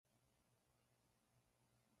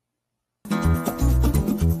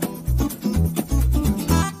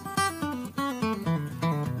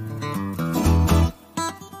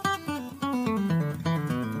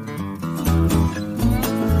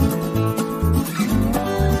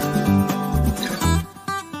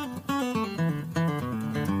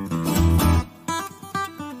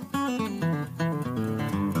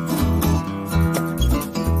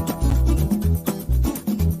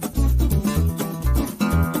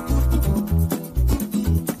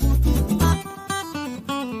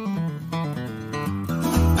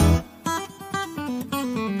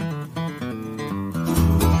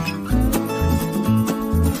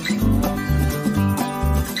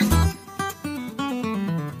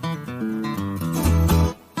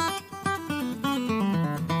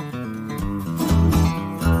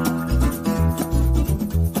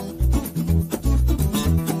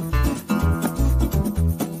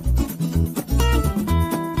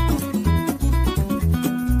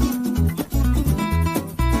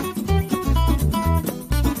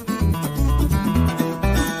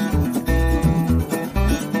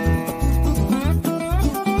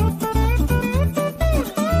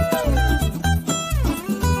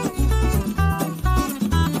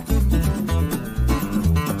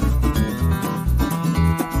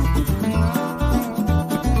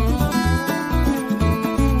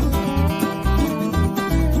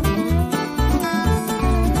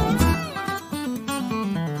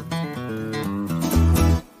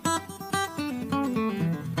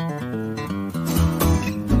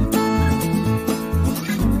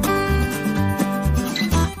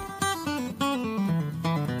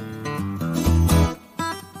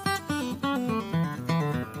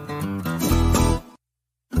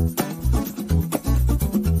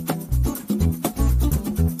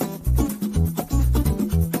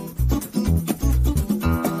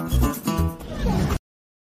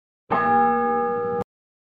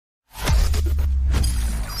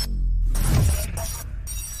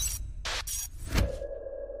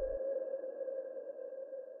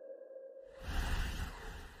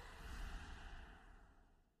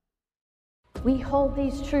We hold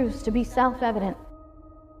these truths to be self-evident.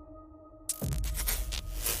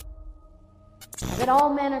 That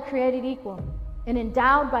all men are created equal and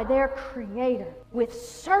endowed by their Creator with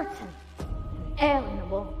certain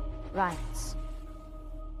inalienable rights.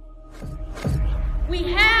 We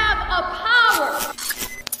have a power.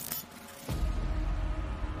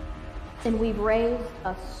 And we've raised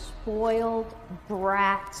a spoiled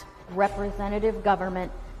brat representative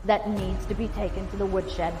government that needs to be taken to the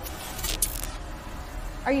woodshed.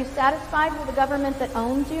 Are you satisfied with a government that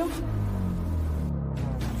owns you?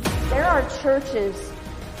 There are churches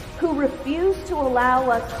who refuse to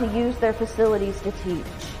allow us to use their facilities to teach.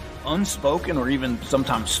 Unspoken or even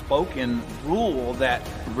sometimes spoken rule that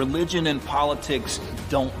religion and politics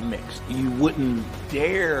don't mix. You wouldn't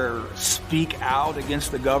dare speak out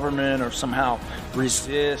against the government or somehow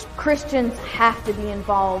resist. Christians have to be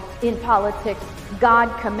involved in politics.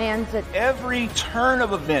 God commands it. Every turn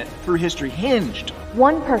of event through history hinged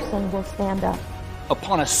One person will stand up,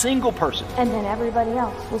 upon a single person. and then everybody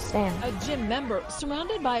else will stand. A gym member,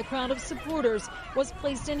 surrounded by a crowd of supporters, was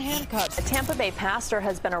placed in handcuffs. A Tampa Bay pastor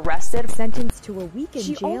has been arrested. Sentenced to a week in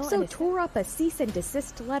She jail. also tore up a cease and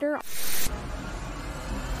desist letter.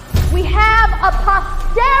 We have a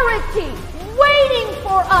posterity waiting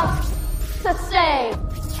for us to say,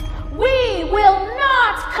 we will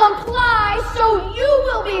not comply, so you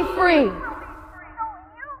will be free.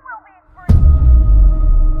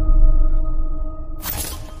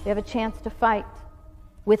 We have a chance to fight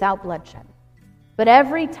without bloodshed. But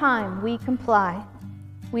every time we comply,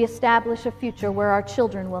 we establish a future where our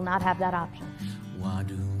children will not have that option. Why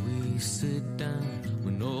do we sit down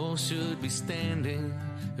when all should be standing?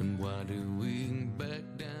 And why do we back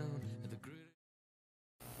down at the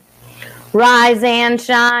Rise and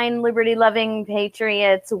shine, liberty-loving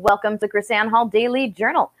patriots. Welcome to KrisAnne Hall Daily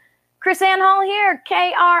Journal. KrisAnne Hall here,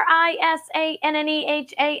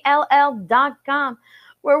 KrisAnnehall.com,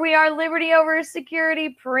 where we are liberty over security,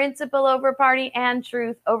 principle over party, and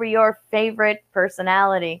truth over your favorite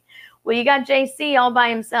personality. Well, you got JC all by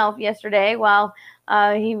himself yesterday while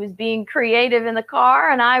he was being creative in the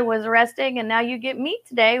car and I was resting, and now you get me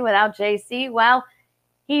today without JC while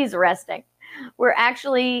he's resting. We're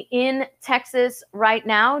actually in Texas right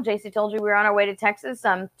now. JC told you we were on our way to Texas.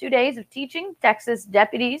 2 days of teaching Texas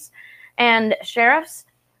deputies and sheriffs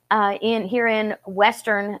here in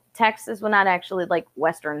Western Texas. Well, not actually like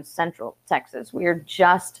Western Central Texas. We are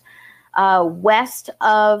just west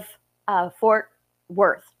of Fort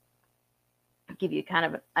Worth. I'll give you kind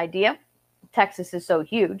of an idea. Texas is so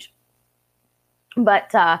huge.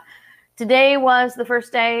 But today was the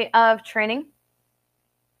first day of training.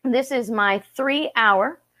 This is my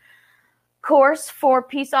 3-hour course for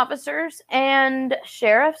peace officers and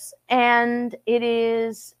sheriffs, and it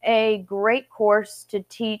is a great course to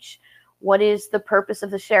teach what is the purpose of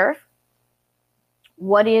the sheriff,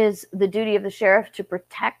 what is the duty of the sheriff to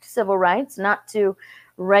protect civil rights, not to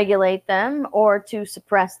regulate them or to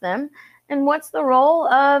suppress them, and what's the role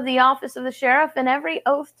of the office of the sheriff and every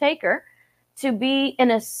oath taker to be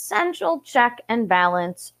an essential check and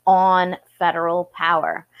balance on federal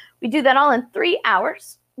power. We do that all in 3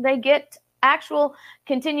 hours. They get actual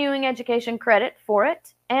continuing education credit for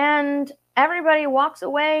it, and everybody walks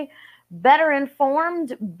away better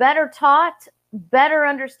informed, better taught, better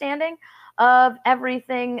understanding of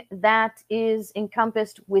everything that is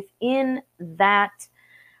encompassed within that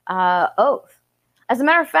oath. As a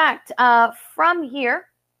matter of fact, from here,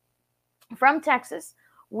 from Texas,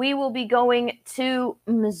 we will be going to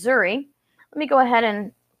Missouri. Let me go ahead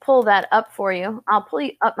and pull that up for you. I'll pull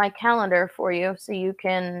up my calendar for you so you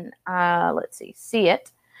can, see it.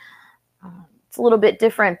 It's a little bit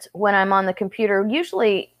different when I'm on the computer.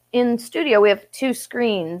 Usually in studio, we have 2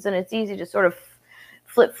 screens, and it's easy to sort of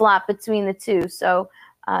flip-flop between the two. So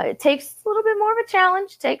it takes a little bit more of a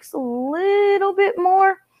challenge, takes a little bit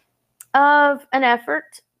more of an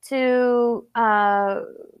effort to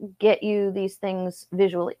get you these things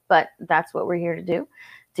visually, but that's what we're here to do,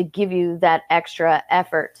 to give you that extra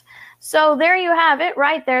effort. So there you have it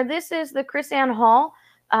right there. This is the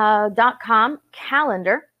KrisAnneHall.com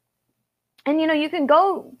calendar. And, you can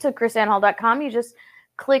go to KrisAnneHall.com. You just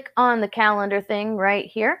click on the calendar thing right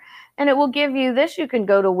here, and it will give you this. You can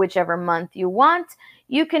go to whichever month you want.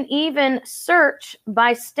 You can even search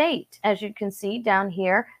by state, as you can see down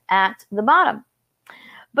here at the bottom.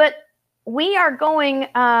 But we are going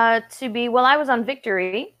to be, I was on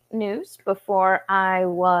Victory News before I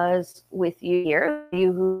was with you here.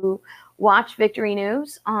 You who watch Victory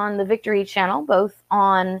News on the Victory channel, both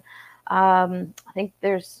on, I think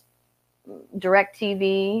there's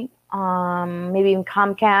DirecTV, maybe even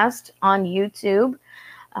Comcast on YouTube.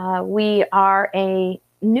 We are a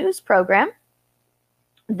news program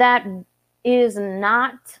that is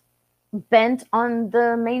not bent on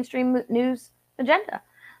the mainstream news agenda.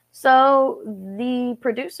 So the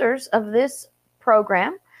producers of this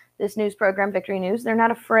program, this news program, Victory News, they're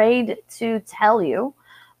not afraid to tell you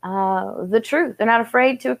the truth. They're not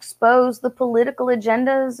afraid to expose the political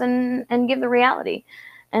agendas and give the reality.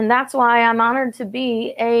 And that's why I'm honored to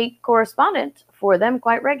be a correspondent for them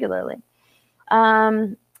quite regularly.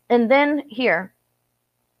 And then here,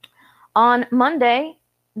 on Monday,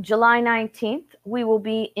 July 19th, we will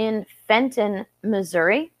be in Fenton,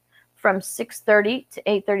 Missouri from 6:30 to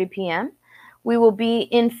 8:30 p.m. We will be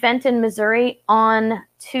in Fenton, Missouri on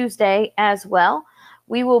Tuesday as well.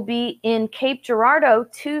 We will be in Cape Girardeau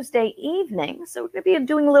Tuesday evening. So we're going to be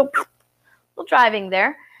doing a little driving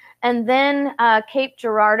there. And then Cape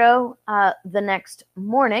Girardeau the next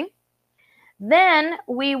morning. Then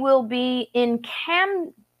we will be in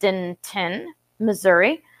Camdenton,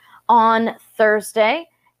 Missouri on Thursday,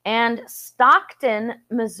 and Stockton,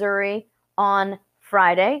 Missouri on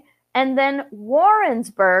Friday, and then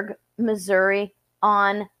Warrensburg, Missouri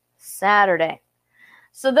on Saturday.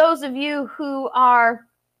 So those of you who are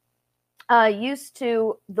used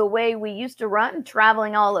to the way we used to run,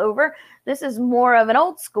 traveling all over, this is more of an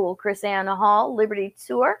old school KrisAnne Hall Liberty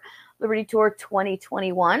Tour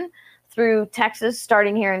 2021 through Texas,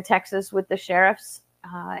 starting here in Texas with the sheriffs,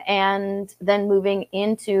 and then moving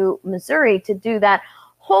into Missouri to do that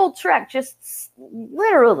whole trek, just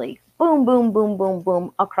literally boom, boom, boom, boom,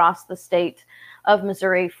 boom across the state of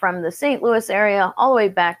Missouri from the St. Louis area all the way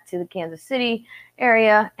back to the Kansas City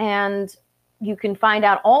area. And you can find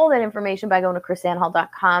out all that information by going to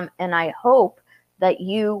krisannehall.com. And I hope that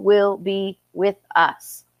you will be with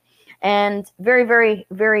us. And very, very,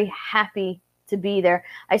 very happy to be there.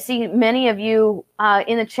 I see many of you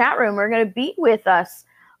in the chat room are going to be with us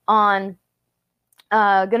on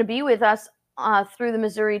through the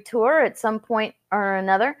Missouri tour at some point or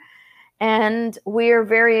another. And we're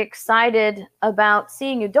very excited about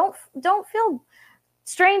seeing you. Don't feel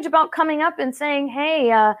strange about coming up and saying, hey,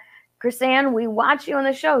 KrisAnne, we watch you on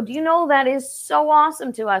the show. Do you know that is so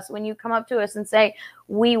awesome to us when you come up to us and say,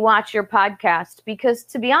 we watch your podcast? Because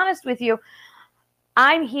to be honest with you,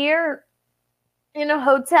 I'm here in a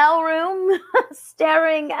hotel room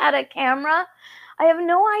staring at a camera. I have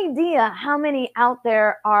no idea how many out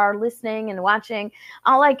there are listening and watching.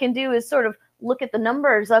 All I can do is sort of look at the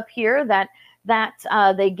numbers up here that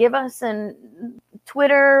they give us, and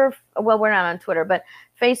Twitter. Well, we're not on Twitter, but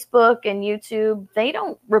Facebook and YouTube, they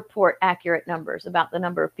don't report accurate numbers about the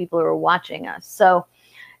number of people who are watching us. So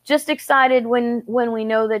just excited when we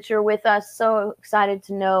know that you're with us. So excited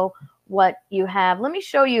to know what you have. Let me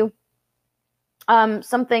show you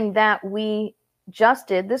something that we just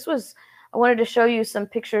did. I wanted to show you some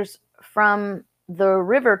pictures from the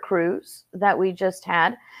river cruise that we just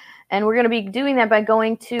had. And we're going to be doing that by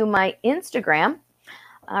going to my Instagram.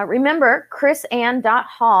 Remember,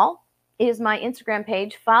 KrisAnne.Hall is my Instagram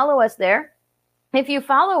page. Follow us there. If you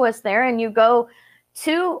follow us there and you go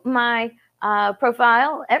to my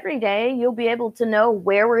profile every day, you'll be able to know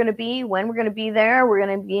where we're going to be, when we're going to be there. We're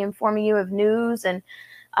going to be informing you of news and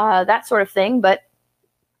that sort of thing. But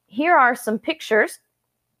here are some pictures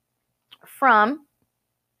from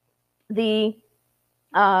the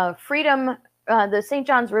the St.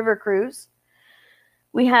 John's River Cruise.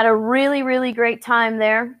 We had a really, really great time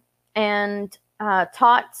there and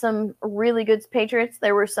taught some really good patriots.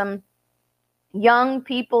 There were some young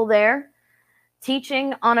people there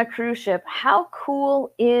teaching on a cruise ship. How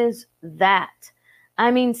cool is that?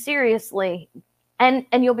 I mean, seriously. And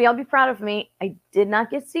you'll be proud of me. I did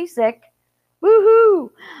not get seasick.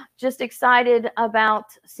 Woohoo! Just excited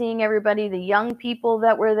about seeing everybody, the young people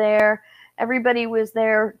that were there. Everybody was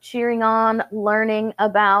there cheering on, learning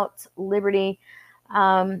about Liberty.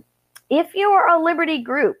 If you are a Liberty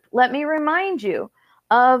group, let me remind you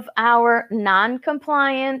of our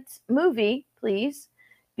non-compliant movie, please,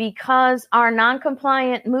 because our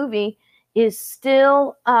non-compliant movie is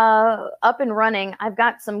still up and running. I've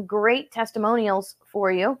got some great testimonials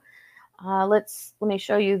for you. Let me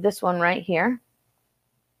show you this one right here.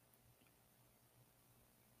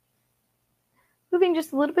 Moving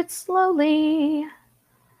just a little bit slowly.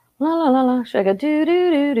 La la la la. Should I go do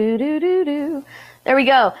do do do do do do? There we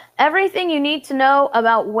go. Everything you need to know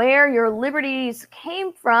about where your liberties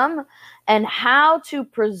came from and how to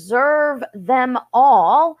preserve them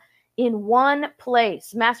all in one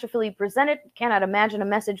place. Masterfully presented. Cannot imagine a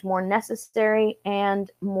message more necessary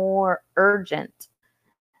and more urgent.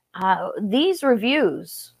 These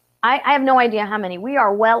reviews, I have no idea how many. We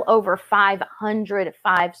are well over 500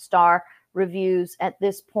 5-star reviews at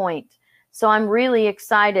this point. So I'm really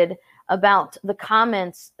excited about the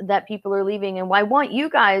comments that people are leaving, and I want you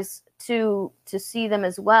guys to see them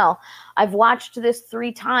as well. I've watched this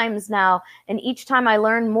 3 times now, and each time I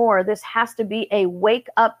learn more. This has to be a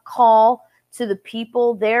wake-up call to the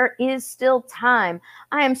people. There is still time.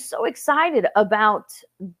 I am so excited about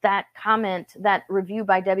that comment, that review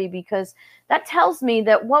by Debbie, because that tells me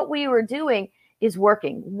that what we were doing is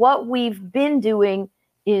working. What we've been doing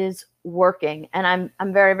is working, and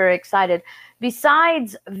I'm very, very excited.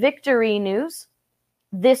 Besides victory news,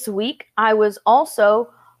 this week I was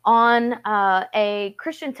also on a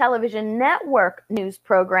Christian television network news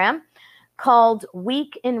program called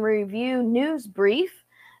Week in Review News Brief.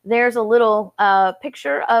 There's a little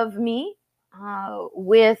picture of me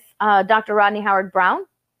with Dr. Rodney Howard-Browne,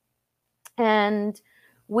 and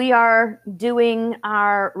we are doing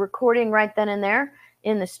our recording right then and there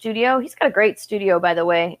in the studio. He's got a great studio, by the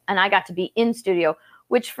way, and I got to be in studio,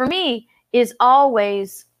 which for me is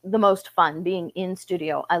always the most fun, being in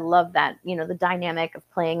studio. I love that, the dynamic of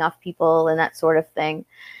playing off people and that sort of thing.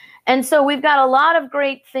 And so we've got a lot of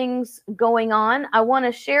great things going on. I want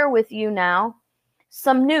to share with you now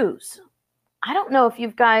some news. I don't know if you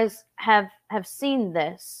guys have seen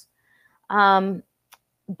this,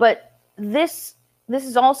 but this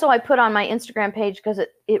is also, I put on my Instagram page because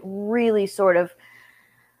it really sort of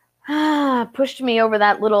pushed me over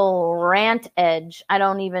that little rant edge. I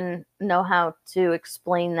don't even know how to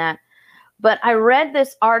explain that. But I read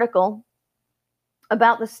this article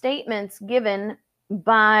about the statements given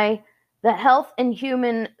by the Health and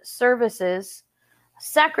Human Services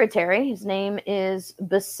Secretary. His name is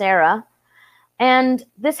Becerra. And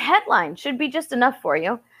this headline should be just enough for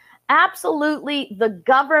you. Absolutely the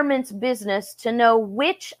government's business to know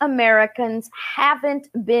which Americans haven't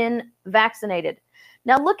been vaccinated.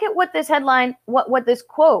 Now look at what this headline, what this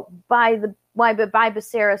quote by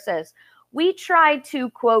Becerra says. We try to,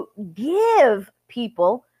 quote, give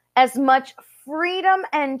people as much freedom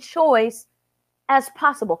and choice as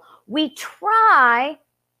possible. We try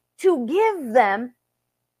to give them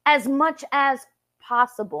as much as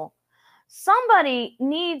possible. Somebody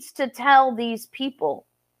needs to tell these people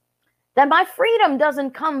that my freedom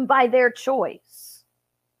doesn't come by their choice.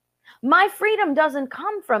 My freedom doesn't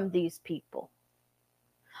come from these people.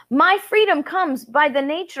 My freedom comes by the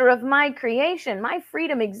nature of my creation. My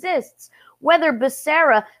freedom exists whether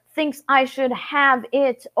Becerra thinks I should have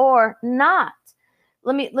it or not.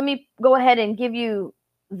 Let me go ahead and give you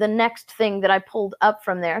the next thing that I pulled up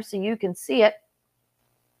from there so you can see it.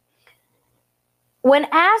 When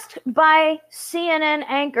asked by CNN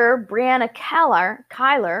anchor Brianna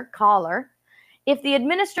Keilar if the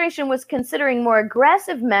administration was considering more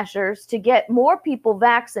aggressive measures to get more people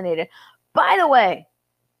vaccinated, by the way,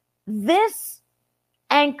 this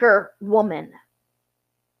anchor woman,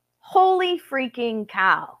 holy freaking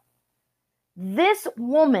cow, this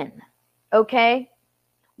woman, okay,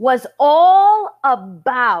 was all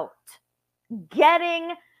about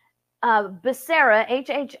getting Becerra,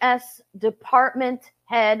 HHS department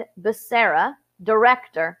head Becerra,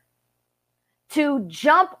 director, to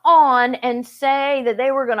jump on and say that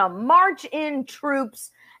they were going to march in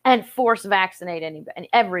troops and force vaccinate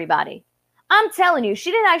everybody. I'm telling you,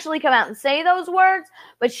 she didn't actually come out and say those words,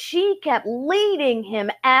 but she kept leading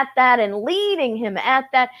him at that and leading him at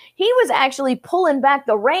that. He was actually pulling back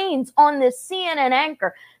the reins on this CNN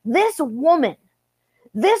anchor. This woman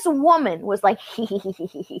was like,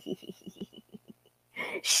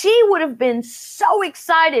 she would have been so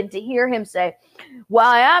excited to hear him say,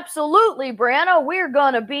 why, absolutely, Brianna, we're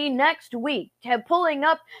going to be next week pulling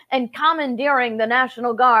up and commandeering the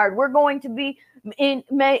National Guard. We're going to be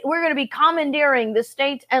commandeering the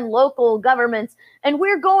state and local governments, and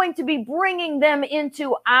we're going to be bringing them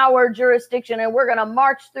into our jurisdiction, and we're going to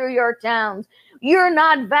march through your towns. You're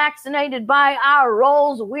not vaccinated by our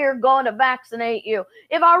rolls. We're going to vaccinate you.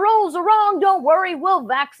 If our rolls are wrong, don't worry. We'll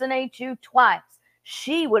vaccinate you twice.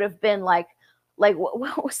 She would have been like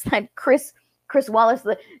what was that? Chris Wallace,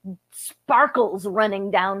 the sparkles running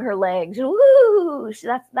down her legs. Woo!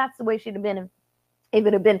 That's the way she'd have been if it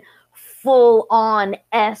would have been full on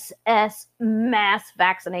SS mass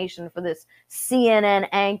vaccination for this CNN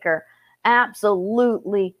anchor.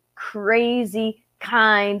 Absolutely crazy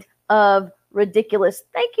kind of ridiculous.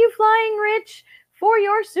 Thank you, Flying Rich, for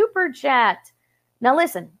your super chat. Now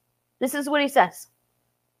listen, this is what he says.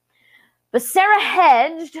 Becerra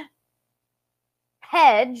hedged.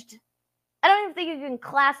 I don't even think you can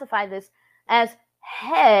classify this as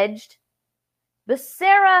hedged.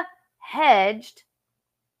 Becerra hedged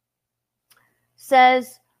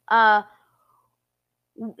says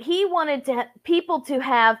he wanted people to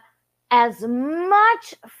have as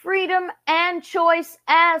much freedom and choice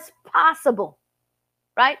as possible,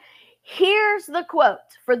 right? Here's the quote.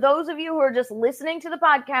 For those of you who are just listening to the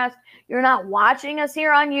podcast, you're not watching us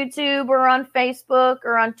here on YouTube or on Facebook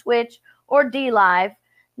or on Twitch or DLive.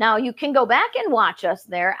 Now, you can go back and watch us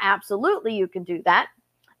there. Absolutely, you can do that.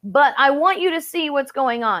 But I want you to see what's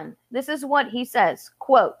going on. This is what he says,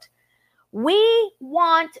 quote, "We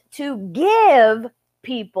want to give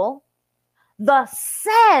people the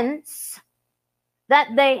sense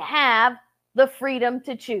that they have the freedom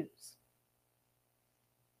to choose."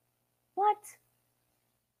 What?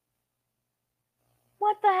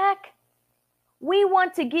 What the heck? We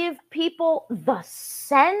want to give people the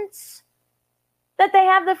sense that they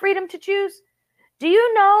have the freedom to choose? Do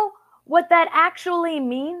you know what that actually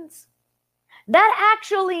means? That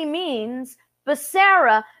actually means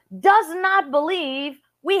Becerra does not believe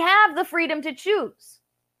we have the freedom to choose.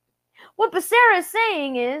 What Becerra is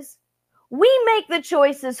saying is, we make the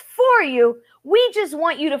choices for you. We just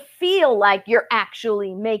want you to feel like you're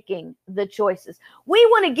actually making the choices. We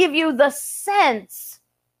want to give you the sense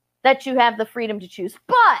that you have the freedom to choose.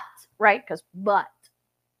 But, right? But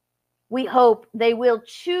we hope they will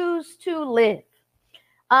choose to live.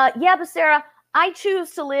 Yeah, Becerra, I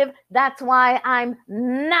choose to live. That's why I'm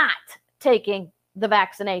not taking the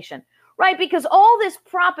vaccination, right? Because all this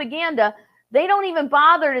propaganda, they don't even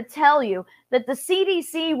bother to tell you that the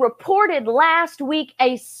CDC reported last week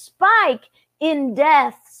a spike in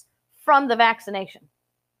deaths from the vaccination.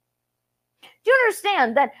 Do you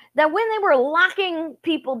understand that when they were locking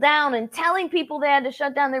people down and telling people they had to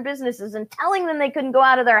shut down their businesses and telling them they couldn't go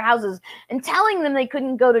out of their houses and telling them they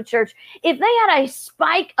couldn't go to church, if they had a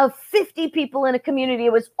spike of 50 people in a community,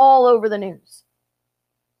 it was all over the news.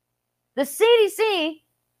 The CDC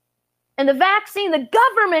and the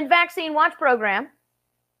government vaccine watch program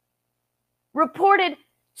reported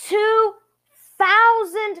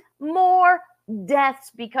 2,000 more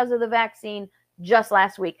deaths because of the vaccine just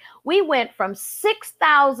last week. We went from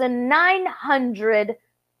 6,900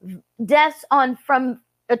 deaths from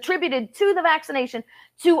attributed to the vaccination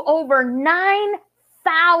to over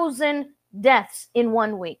 9,000 deaths in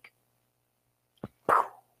 1 week.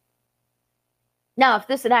 Now, if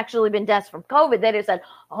this had actually been deaths from COVID, they'd have said,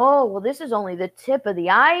 oh, well, this is only the tip of the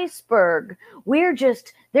iceberg.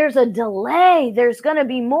 There's a delay. There's going to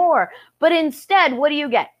be more. But instead, what do you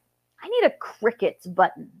get? I need a crickets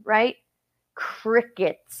button, right?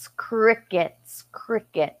 Crickets, crickets,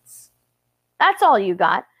 crickets. That's all you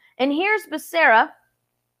got. And here's Becerra,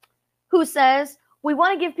 who says, we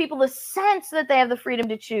want to give people the sense that they have the freedom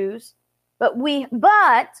to choose, but we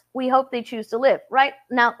hope they choose to live. Right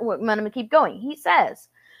now, I'm going to keep going. He says,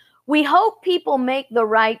 we hope people make the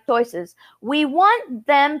right choices. We want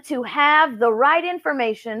them to have the right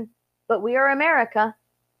information, but we are America.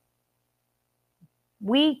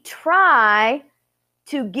 We try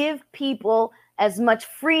to give people as much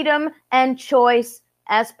freedom and choice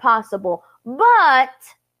as possible. But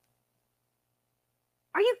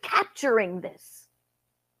are you capturing this?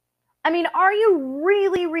 I mean, are you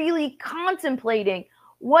really, really contemplating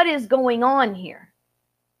what is going on here?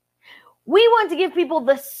 We want to give people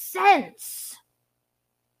the sense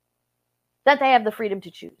that they have the freedom to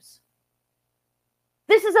choose.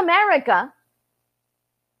 This is America.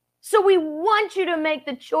 So we want you to make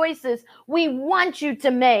the choices we want you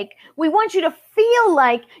to make. We want you to feel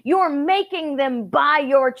like you're making them by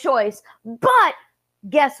your choice. But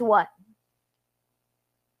guess what?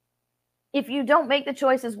 If you don't make the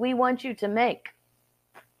choices we want you to make,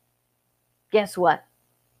 guess what?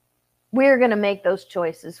 We're going to make those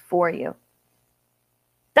choices for you.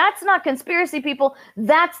 That's not conspiracy, people.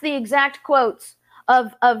 That's the exact quotes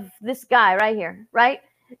of this guy right here, right?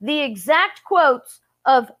 The exact quotes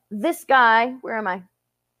of this guy. Where am I?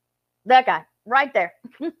 That guy right there.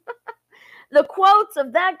 The quotes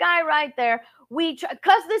of that guy right there.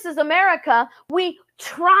 Because this is America, we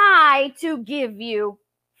try to give you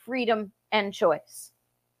freedom and choice.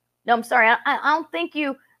 No, I'm sorry. I don't think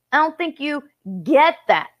you get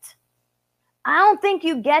that. I don't think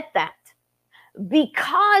you get that.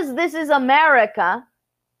 Because this is America,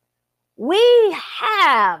 we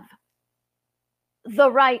have the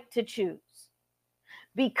right to choose.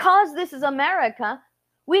 Because this is America,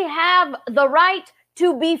 we have the right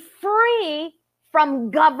to be free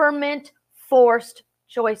from government-forced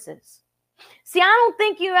choices. See, I don't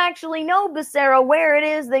think you actually know, Becerra, where it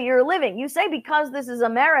is that you're living. You say because this is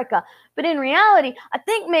America, but in reality, I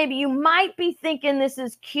think maybe you might be thinking this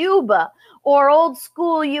is Cuba or old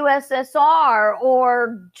school USSR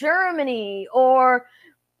or Germany or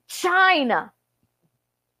China.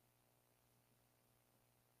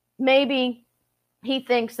 Maybe he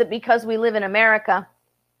thinks that because we live in America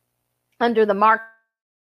under the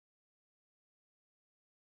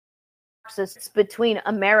Marxists between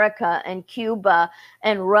America and Cuba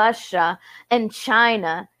and Russia and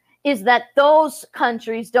China, is that those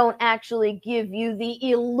countries don't actually give you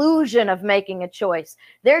the illusion of making a choice.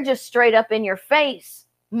 They're just straight up in your face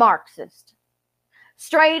Marxist.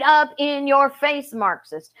 Straight up in your face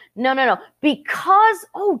Marxist. No. Because,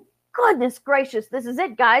 oh, goodness gracious, this is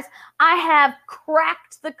it, guys. I have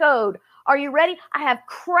cracked the code. Are you ready? I have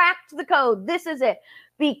cracked the code. This is it.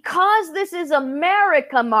 Because this is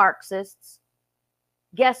America, Marxists,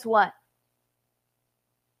 guess what?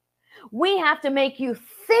 We have to make you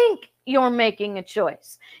think you're making a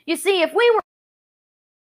choice. You see, if we were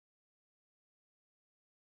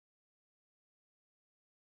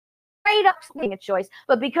straight up making a choice,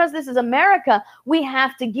 but because this is America, we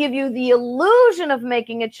have to give you the illusion of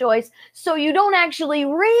making a choice so you don't actually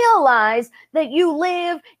realize that you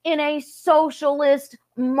live in a socialist,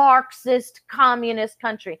 Marxist, communist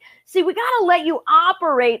country. See, we got to let you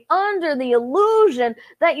operate under the illusion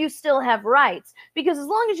that you still have rights. Because as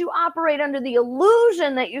long as you operate under the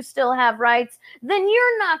illusion that you still have rights, then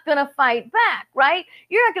you're not going to fight back, right?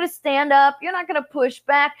 You're not going to stand up. You're not going to push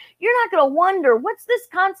back. You're not going to wonder, what's this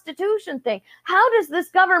Constitution thing? How does this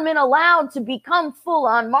government allow to become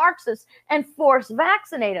full-on Marxists and force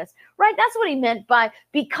vaccinate us, right? That's what he meant by,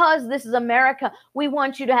 because this is America, we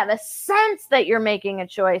want you to have a sense that you're making a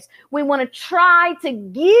choice. We want to try to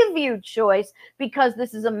give you choice because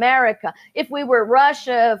this is America. If we were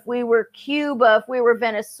Russia, if we were Cuba, if we were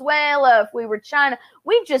Venezuela, if we were China,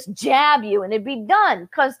 we'd just jab you and it'd be done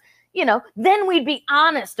because, you know, then we'd be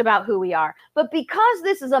honest about who we are. But because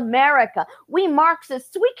this is America, we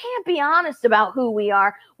Marxists, we can't be honest about who we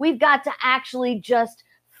are. We've got to actually just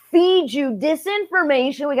feed you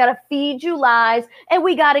disinformation. We got to feed you lies, and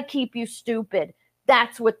we got to keep you stupid.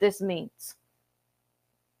 That's what this means.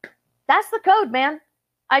 That's the code, man.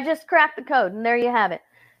 I just cracked the code, and there you have it.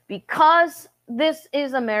 Because this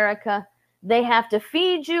is America, they have to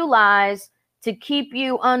feed you lies to keep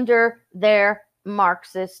you under their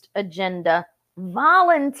Marxist agenda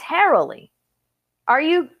voluntarily. Are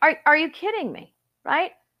you kidding me?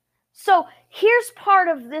 Right? So here's part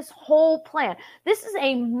of this whole plan. This is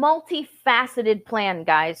a multifaceted plan,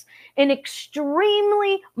 guys. An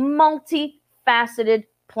extremely multifaceted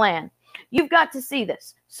plan. You've got to see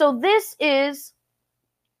this. So this is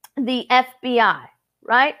the FBI,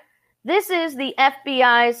 right? This is the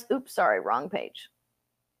FBI's, oops, sorry, wrong page.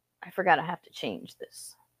 I forgot I have to change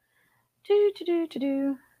this.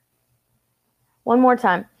 One more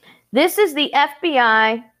time. This is the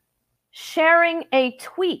FBI sharing a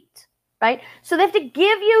tweet, right? So they have to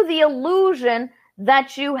give you the illusion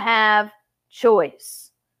that you have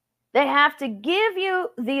choice. They have to give you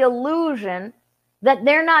the illusion that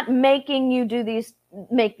they're not making you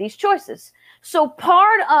make these choices. So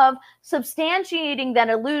part of substantiating that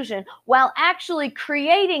illusion while actually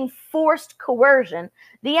creating forced coercion,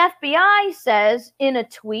 the FBI says in a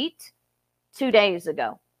tweet 2 days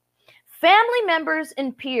ago, family members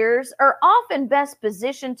and peers are often best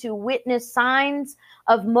positioned to witness signs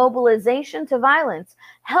of mobilization to violence,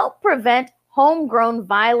 help prevent homegrown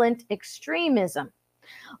violent extremism.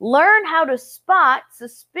 Learn how to spot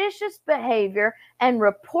suspicious behavior and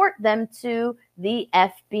report them to the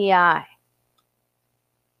FBI.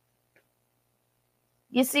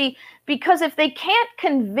 You see, because if they can't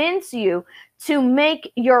convince you to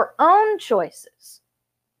make your own choices,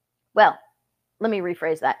 well, let me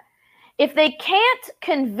rephrase that. If they can't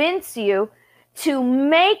convince you to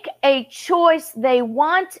make a choice they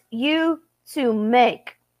want you to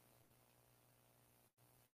make,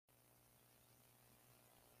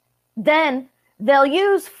 then they'll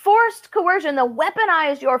use forced coercion. They'll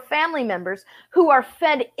weaponize your family members who are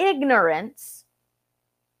fed ignorance.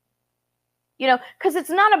 You know, because it's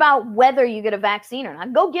not about whether you get a vaccine or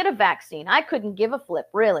not. Go get a vaccine. I couldn't give a flip,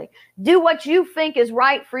 really. Do what you think is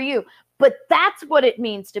right for you. But that's what it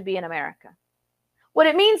means to be in America. What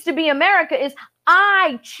it means to be America is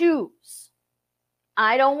I choose.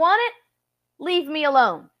 I don't want it. Leave me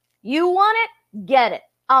alone. You want it? Get it.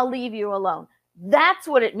 I'll leave you alone. That's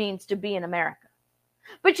what it means to be in America.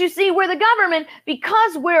 But you see, we're the government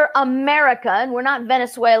because we're America and we're not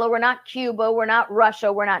Venezuela, we're not Cuba, we're not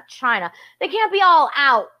Russia, we're not China. They can't be all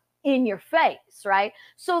out in your face, right?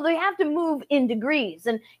 So they have to move in degrees.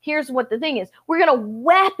 And here's what the thing is. We're going to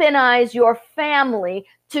weaponize your family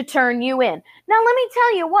to turn you in. Now, let me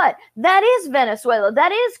tell you what. That is Venezuela.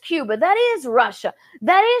 That is Cuba. That is Russia.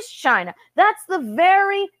 That is China. That's the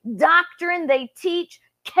very doctrine they teach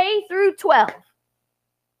K through 12.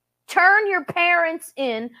 Turn your parents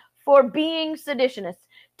in for being seditionists.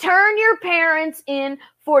 Turn your parents in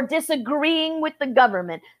for disagreeing with the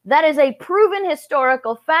government. That is a proven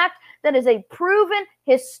historical fact. That is a proven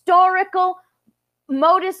historical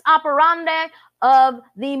modus operandi of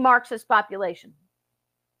the Marxist population.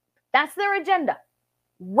 That's their agenda.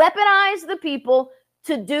 Weaponize the people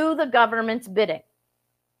to do the government's bidding.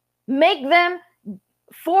 Make them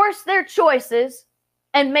force their choices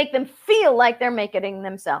and make them feel like they're making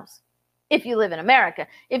themselves. If you live in America,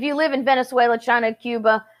 if you live in Venezuela, China,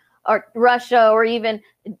 Cuba, or Russia, or even,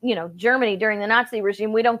 Germany during the Nazi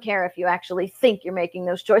regime, we don't care if you actually think you're making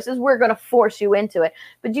those choices. We're going to force you into it.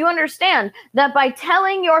 But do you understand that by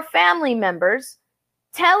telling your family members,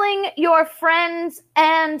 telling your friends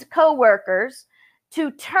and coworkers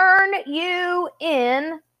to turn you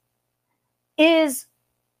in is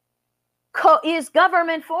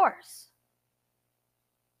government force?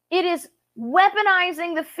 It is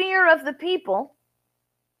weaponizing the fear of the people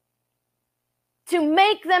to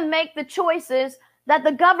make them make the choices that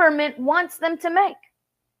the government wants them to make.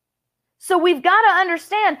 So we've got to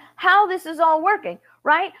understand how this is all working,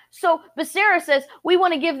 right? So Becerra says, we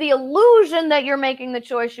want to give the illusion that you're making the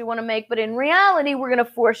choice you want to make, but in reality, we're going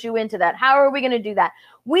to force you into that. How are we going to do that?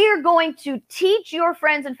 We are going to teach your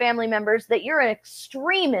friends and family members that you're an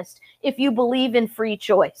extremist if you believe in free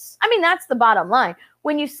choice. I mean, that's the bottom line.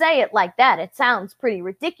 When you say it like that, it sounds pretty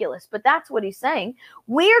ridiculous, but that's what he's saying.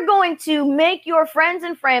 We're going to make your friends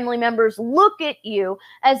and family members look at you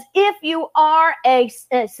as if you are a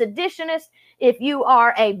seditionist, if you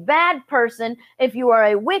are a bad person, if you are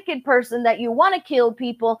a wicked person, that you want to kill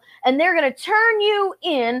people, and they're going to turn you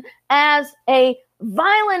in as a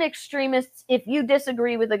violent extremist if you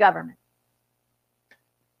disagree with the government.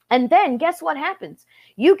 And then guess what happens?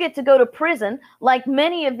 You get to go to prison like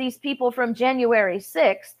many of these people from January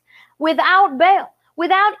 6th without bail,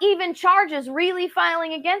 without even charges really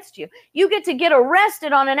filing against you. You get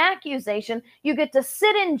arrested on an accusation. You get to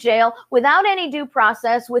sit in jail without any due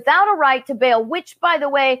process, without a right to bail, which, by the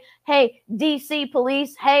way, hey, DC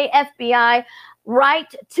police, hey, FBI,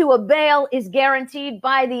 right to a bail is guaranteed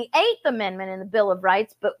by the 8th Amendment in the Bill of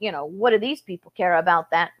Rights. But, what do these people care about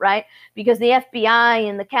that, right? Because the FBI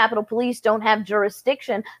and the Capitol Police don't have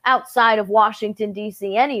jurisdiction outside of Washington,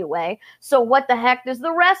 D.C. anyway. So what the heck does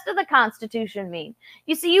the rest of the Constitution mean?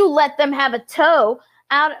 You see, you let them have a toe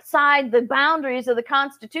outside the boundaries of the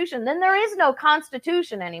Constitution, then there is no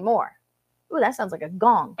Constitution anymore. Ooh, that sounds like a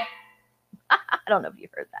gong. I don't know if you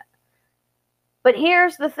heard that. But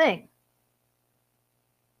here's the thing.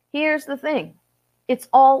 Here's the thing. It's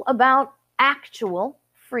all about actual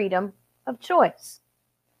freedom of choice.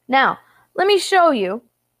 Now, let me show you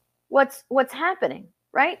what's happening,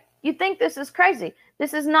 right? You think this is crazy.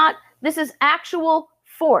 This is actual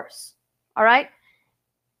force. All right?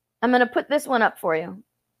 I'm going to put this one up for you.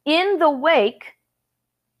 In the wake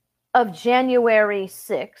of January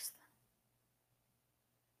 6th,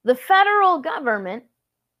 the federal government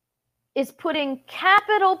is putting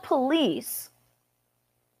Capitol Police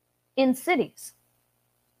in cities.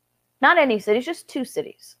 Not any cities, just 2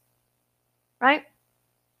 cities. Right?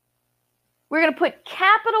 We're going to put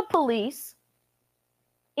Capitol Police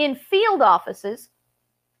in field offices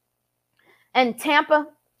in Tampa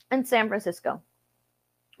and San Francisco.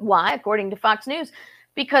 Why? According to Fox News,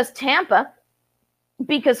 because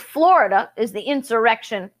Florida is the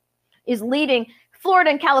insurrection, is leading, Florida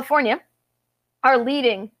and California are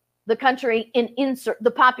leading the country in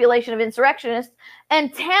the population of insurrectionists,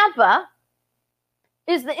 and Tampa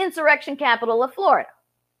is the insurrection capital of Florida.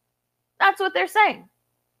 That's what they're saying.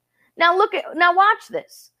 Now watch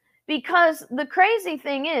this, because the crazy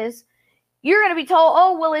thing is, you're going to be told,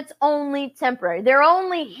 oh, well, it's only temporary. They're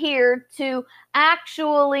only here to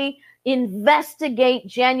actually investigate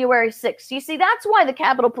January 6th. You see, that's why the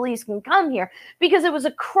Capitol Police can come here, because it was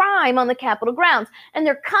a crime on the Capitol grounds, and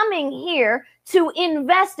they're coming here to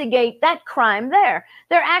investigate that crime there.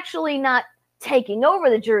 They're actually not taking over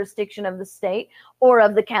the jurisdiction of the state or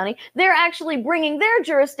of the county. They're actually bringing their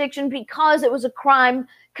jurisdiction because it was a crime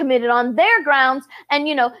committed on their grounds, and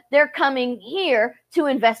they're coming here to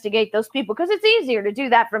investigate those people because it's easier to do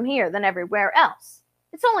that from here than everywhere else.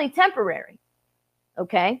 It's only temporary.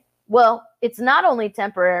 Okay? Well, it's not only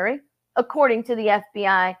temporary, according to the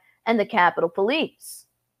FBI and the Capitol Police.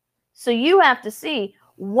 So you have to see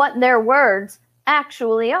what their words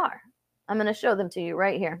actually are. I'm going to show them to you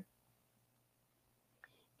right here.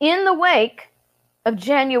 In the wake of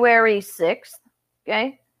January 6th,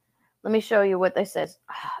 okay, let me show you what they says.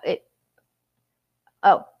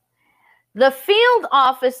 The field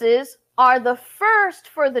offices are the first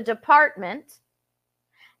for the department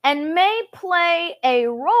and may play a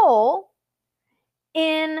role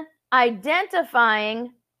in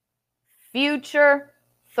identifying future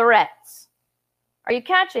threats. Are you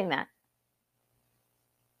catching that?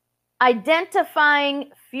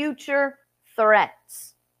 Identifying future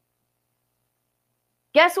threats.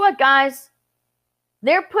 Guess what, guys?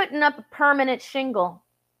 They're putting up a permanent shingle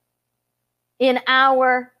in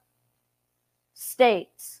our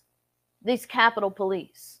states, these Capitol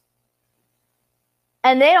Police.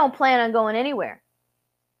 And they don't plan on going anywhere.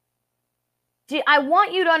 I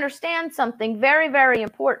want you to understand something very, very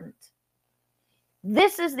important.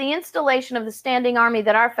 This is the installation of the standing army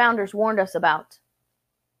that our founders warned us about.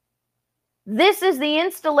 This is the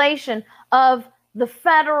installation of the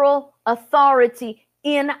federal authority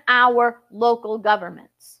in our local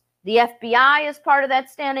governments. The FBI is part of that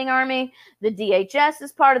standing army. The DHS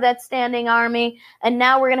is part of that standing army. And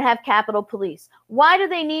now we're going to have Capitol Police. Why do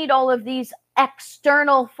they need all of these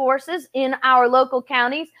external forces in our local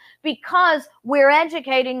counties? Because we're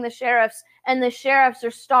educating the sheriffs, and the sheriffs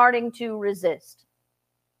are starting to resist.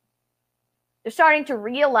 They're starting to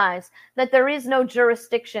realize that there is no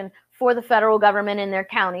jurisdiction for the federal government in their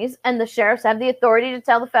counties, and the sheriffs have the authority to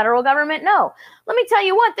tell the federal government no. Let me tell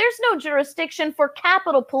you what, there's no jurisdiction for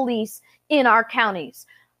Capitol Police in our counties.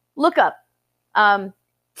 Look up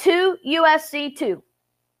 2 USC 2.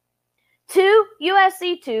 2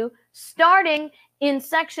 USC 2, starting in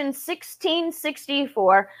section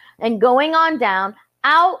 1664 and going on down,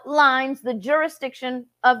 outlines the jurisdiction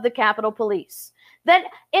of the Capitol Police. That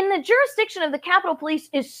in the jurisdiction of the Capitol Police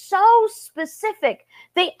is so specific,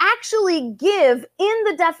 they actually give in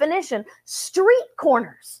the definition street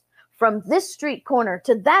corners, from this street corner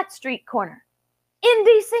to that street corner in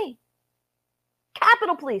DC.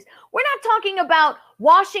 Capitol Police. We're not talking about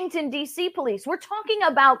Washington, D.C. police. We're talking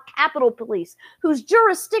about Capitol Police, whose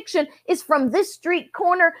jurisdiction is from this street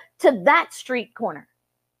corner to that street corner.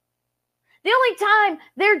 The only time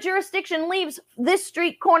their jurisdiction leaves this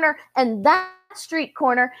street corner and that street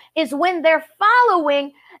corner is when they're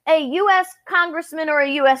following a U.S. congressman or a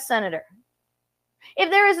U.S. senator. If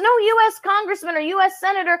there is no U.S. congressman or U.S.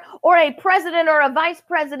 senator or a president or a vice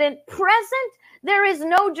president present, there is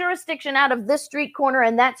no jurisdiction out of this street corner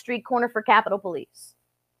and that street corner for Capitol Police.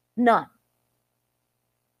 None.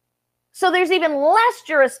 So there's even less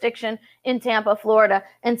jurisdiction in Tampa, Florida,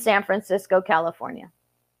 and San Francisco, California.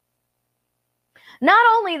 Not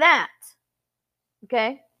only that,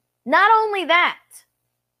 okay? Not only that,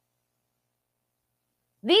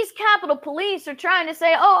 these Capitol Police are trying to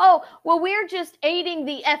say, well, we're just aiding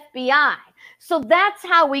the FBI. So that's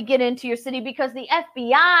how we get into your city, because the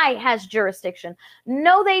FBI has jurisdiction.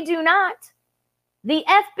 No, they do not. The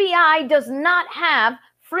FBI does not have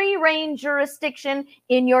free reign jurisdiction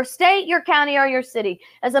in your state, your county, or your city.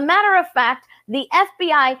 As a matter of fact, the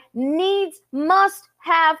FBI must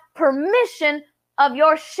have permission of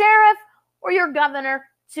your sheriff or your governor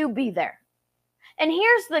to be there. And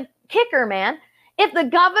here's the kicker, man. If the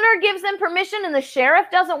governor gives them permission and the sheriff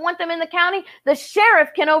doesn't want them in the county, the sheriff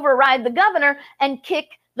can override the governor and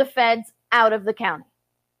kick the feds out of the county.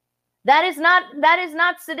 That is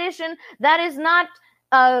not sedition. That is not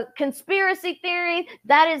conspiracy theory.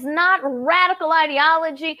 That is not radical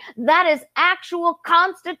ideology. That is actual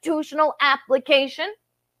constitutional application.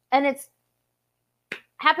 And it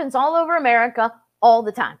happens all over America all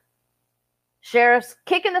the time. Sheriffs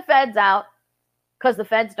kicking the feds out because the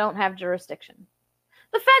feds don't have jurisdiction.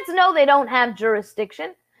 The feds know they don't have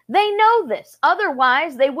jurisdiction. They know this.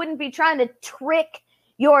 Otherwise, they wouldn't be trying to trick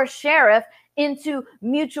your sheriff into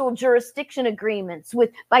mutual jurisdiction agreements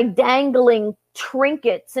by dangling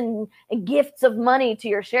trinkets and gifts of money to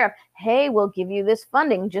your sheriff. Hey, we'll give you this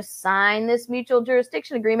funding. Just sign this mutual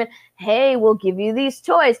jurisdiction agreement. Hey, we'll give you these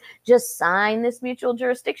toys. Just sign this mutual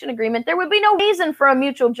jurisdiction agreement. There would be no reason for a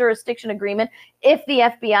mutual jurisdiction agreement if the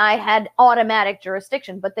FBI had automatic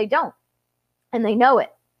jurisdiction, but they don't. And they know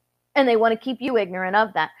it. And they want to keep you ignorant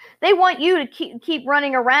of that. They want you to keep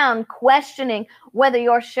running around questioning whether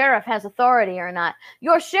your sheriff has authority or not.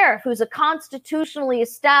 Your sheriff, who's a constitutionally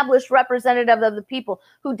established representative of the people,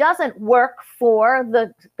 who doesn't work for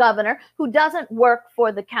the governor, who doesn't work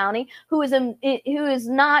for the county, who is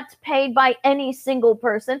not paid by any single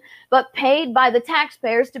person, but paid by the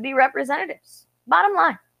taxpayers to be representatives. Bottom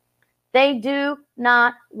line, they do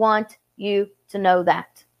not want you to know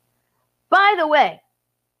that. By the way,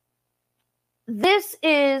 this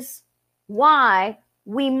is why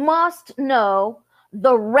we must know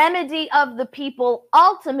the remedy of the people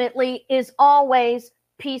ultimately is always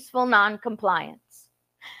peaceful noncompliance.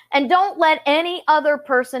 And don't let any other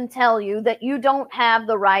person tell you that you don't have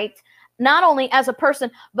the right, not only as a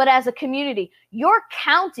person, but as a community. Your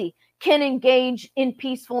county can engage in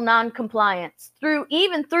peaceful non-compliance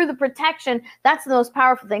even through the protection. That's the most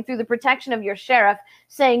powerful thing, through the protection of your sheriff,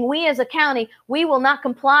 saying we as a county, we will not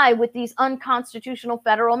comply with these unconstitutional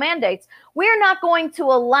federal mandates. We're not going to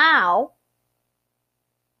allow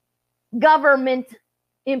government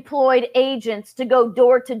employed agents to go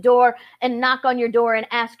door to door and knock on your door and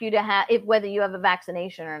ask you to have whether you have a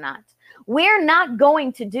vaccination or not. We're not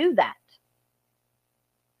going to do that.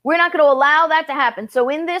 We're not going to allow that to happen. So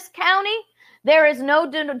in this county, there is no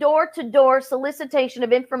door-to-door solicitation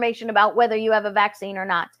of information about whether you have a vaccine or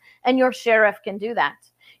not. And your sheriff can do that.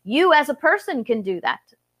 You as a person can do that.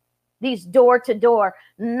 These door-to-door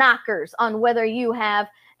knockers on whether you have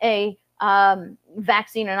a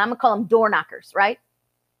vaccine, and I'm going to call them door knockers, right?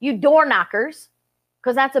 You door knockers,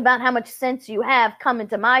 because that's about how much sense you have coming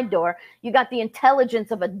to my door. You got the intelligence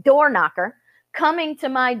of a door knocker coming to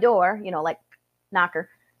my door, like knocker,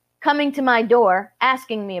 coming to my door,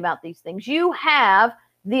 asking me about these things. You have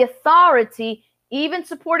the authority, even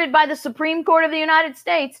supported by the Supreme Court of the United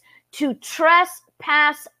States, to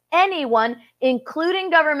trespass anyone,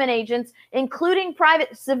 including government agents, including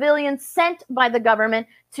private civilians sent by the government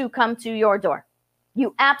to come to your door.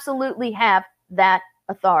 You absolutely have that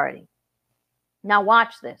authority. Now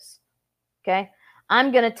watch this, okay?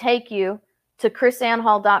 I'm going to take you to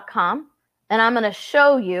krisannehall.com, and I'm going to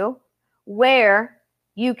show you where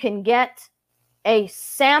you can get a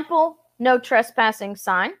sample no trespassing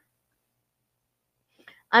sign.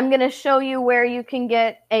 I'm going to show you where you can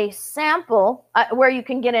get a sample, where you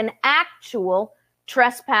can get an actual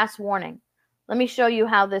trespass warning. Let me show you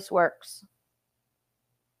how this works.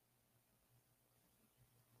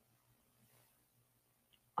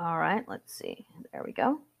 All right, let's see. There we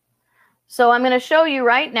go. So I'm going to show you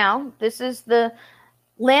right now. This is the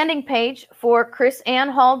landing page for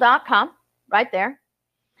krisannehall.com right there.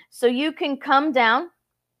 So you can come down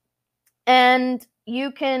and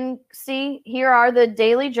you can see here are the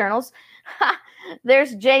daily journals.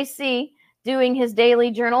 There's JC doing his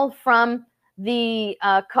daily journal from the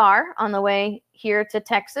car on the way here to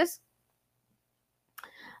Texas.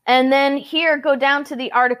 And then here, go down to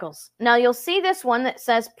the articles. Now you'll see this one that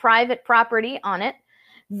says private property on it.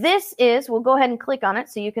 This is, we'll go ahead and click on it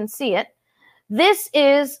so you can see it. This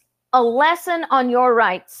is a lesson on your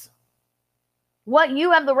rights. What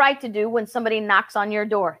you have the right to do when somebody knocks on your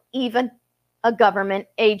door, even a government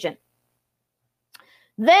agent.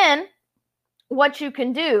 Then what you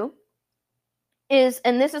can do is,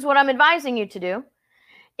 and this is what I'm advising you to do,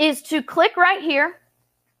 is to click right here.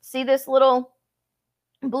 See this little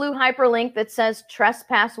blue hyperlink that says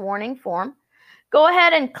trespass warning form. Go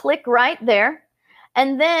ahead and click right there.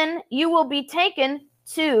 And then you will be taken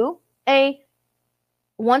to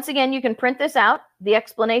once again, you can print this out, the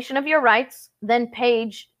explanation of your rights. Then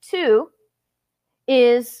page 2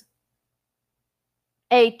 is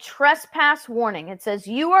a trespass warning. It says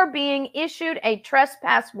you are being issued a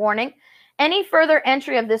trespass warning. Any further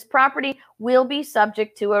entry of this property will be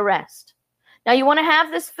subject to arrest. Now you want to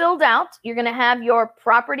have this filled out. You're going to have your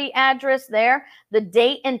property address there, the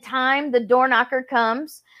date and time the door knocker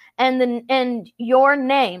comes, and your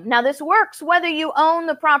name. Now this works whether you own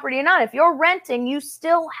the property or not. If you're renting, you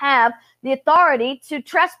still have the authority to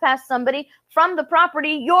trespass somebody from the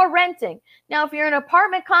property you're renting. Now if you're in an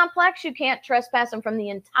apartment complex, you can't trespass them from the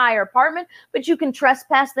entire apartment, but you can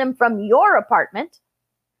trespass them from your apartment.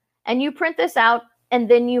 And you print this out and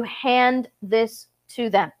then you hand this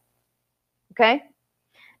to them. Okay?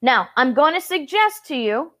 Now, I'm going to suggest to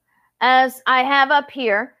you, as I have up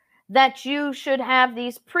here, that you should have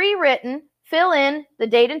these pre-written, fill in the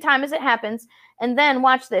date and time as it happens, and then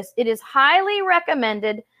watch this. It is highly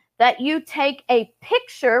recommended that you take a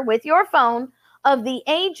picture with your phone of the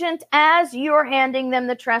agent as you're handing them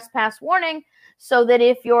the trespass warning, so that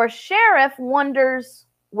if your sheriff wonders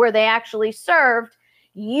where they actually served,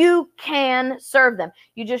 you can serve them.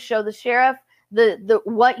 You just show the sheriff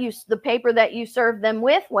the paper that you serve them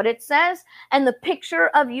with, what it says, and the picture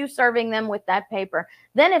of you serving them with that paper.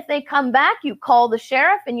 Then if they come back, you call the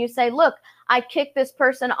sheriff and you say, look, I kicked this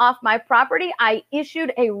person off my property. I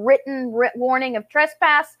issued a written warning of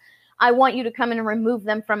trespass. I want you to come in and remove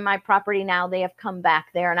them from my property now. They have come back.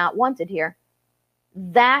 They are not wanted here.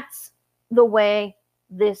 That's the way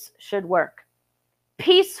this should work.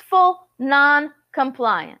 Peaceful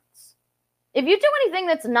non-compliance. If you do anything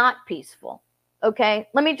that's not peaceful, okay,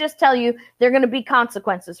 let me just tell you, there are going to be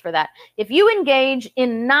consequences for that. If you engage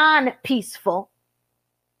in non-peaceful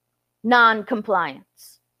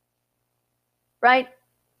non-compliance, right,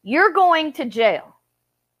 you're going to jail.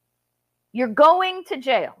 You're going to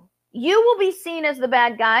jail. You will be seen as the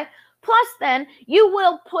bad guy. Plus, then, you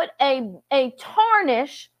will put a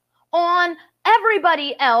tarnish on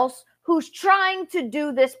everybody else who's trying to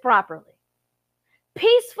do this properly.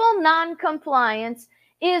 Peaceful noncompliance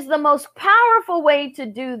is the most powerful way to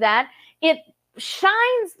do that. It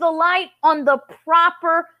shines the light on the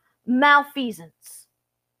proper malfeasance.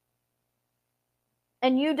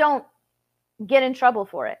 And you don't get in trouble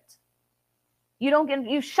for it.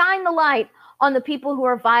 You shine the light on the people who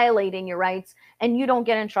are violating your rights, and you don't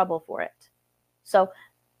get in trouble for it. So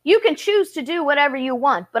you can choose to do whatever you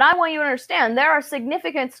want, but I want you to understand there are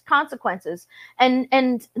significant consequences,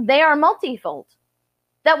 and they are multifold,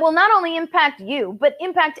 that will not only impact you, but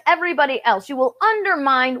impact everybody else. You will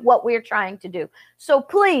undermine what we're trying to do. So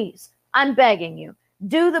please, I'm begging you,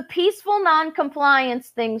 do the peaceful non-compliance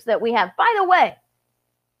things that we have. By the way,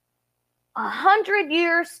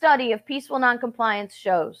 100-year study of peaceful non-compliance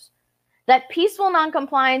shows that peaceful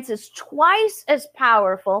non-compliance is twice as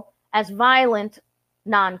powerful as violent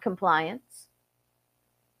non-compliance.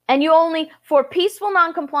 And for peaceful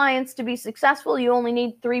non-compliance to be successful, you only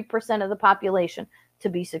need 3% of the population to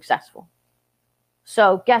be successful.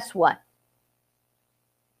 So guess what?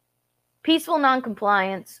 Peaceful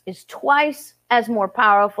non-compliance is twice as more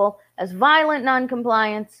powerful as violent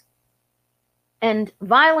non-compliance. And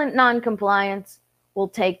violent non-compliance will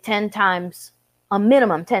take 10 times, a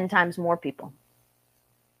minimum 10 times more people.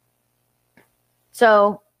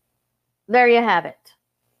 So there you have it.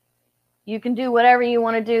 You can do whatever you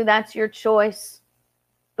want to do. That's your choice.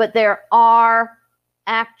 But there are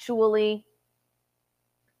actually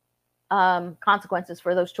consequences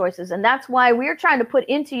for those choices. And that's why we're trying to put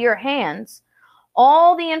into your hands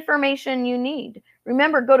all the information you need.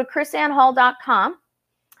 Remember, go to krisannehall.com.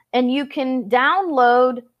 And you can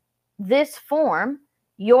download this form,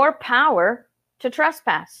 Your Power to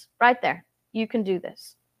Trespass, right there. You can do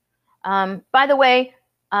this. By the way,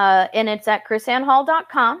 and it's at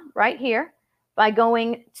krisannehall.com right here. By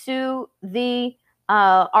going to the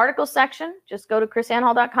article section, just go to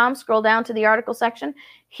krisannehall.com, scroll down to the article section.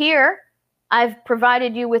 Here, I've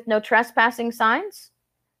provided you with no trespassing signs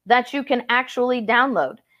that you can actually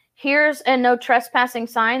download. Here's a no trespassing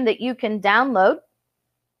sign that you can download.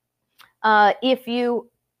 If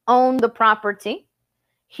you own the property.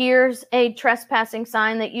 Here's a trespassing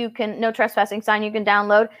sign that no trespassing sign you can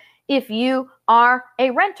download if you are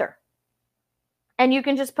a renter. And you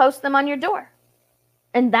can just post them on your door.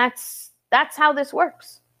 And that's how this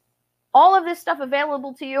works. All of this stuff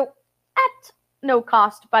available to you at no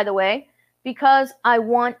cost, by the way, because I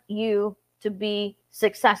want you to be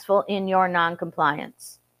successful in your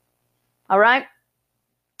non-compliance. All right?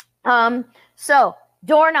 So,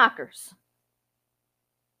 door knockers,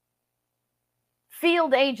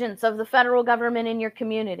 field agents of the federal government in your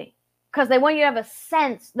community, because they want you to have a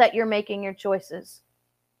sense that you're making your choices.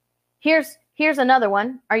 Here's another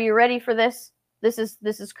one. Are you ready for this? This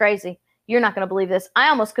is crazy. You're not going to believe this. I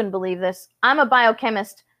almost couldn't believe this. I'm a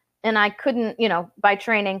biochemist, and I couldn't, by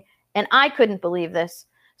training, and I couldn't believe this.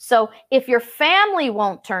 So if your family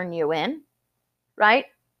won't turn you in, right?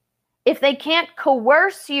 If they can't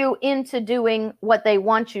coerce you into doing what they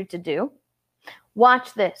want you to do,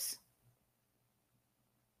 watch this.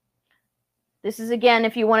 This is, again,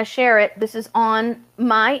 if you want to share it, this is on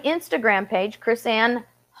my Instagram page,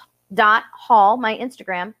 KrisAnne.Hall, my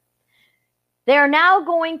Instagram. They are now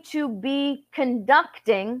going to be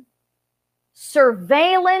conducting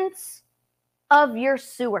surveillance of your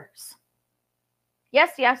sewers.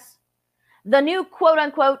 Yes, yes. The new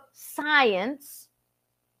quote-unquote science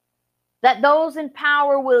that those in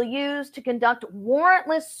power will use to conduct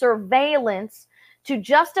warrantless surveillance to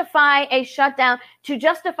justify a shutdown, to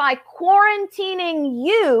justify quarantining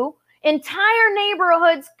you, entire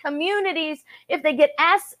neighborhoods, communities. If they get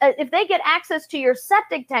access to your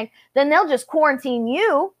septic tank, then they'll just quarantine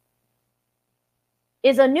you.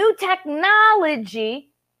 Is a new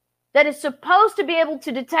technology that is supposed to be able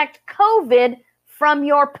to detect COVID from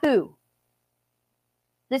your poo.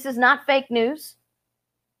 This is not fake news.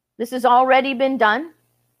 This has already been done.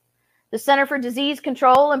 The Center for Disease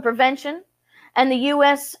Control and Prevention and the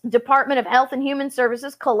U.S. Department of Health and Human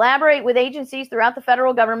Services collaborate with agencies throughout the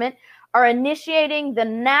federal government, are initiating the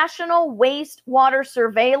National Wastewater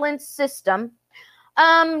Surveillance System.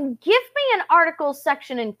 Give me an article,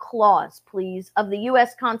 section, and clause, please, of the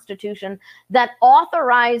U.S. Constitution that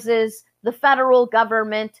authorizes the federal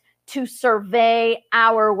government to survey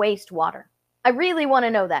our wastewater. I really want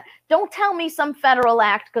to know that. Don't tell me some federal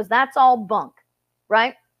act, because that's all bunk,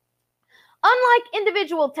 right? Unlike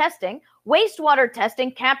individual testing, wastewater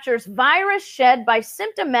testing captures virus shed by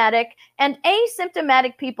symptomatic and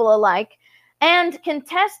asymptomatic people alike, and can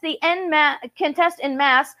test en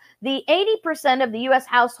masse the 80% of the U.S.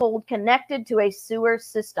 household connected to a sewer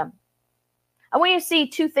system. I want you to see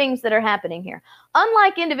two things that are happening here.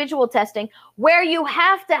 Unlike individual testing, where you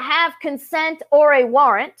have to have consent or a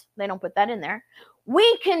warrant, they don't put that in there.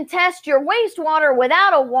 We can test your wastewater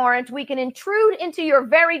without a warrant. We can intrude into your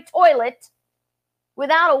very toilet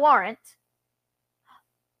without a warrant,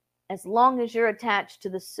 as long as you're attached to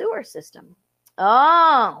the sewer system.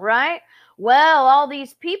 Oh, right. Well, all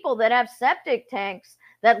these people that have septic tanks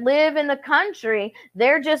that live in the country,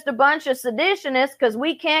 they're just a bunch of seditionists because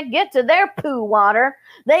we can't get to their poo water.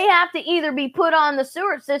 They have to either be put on the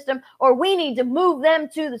sewer system or we need to move them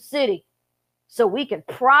to the city so we can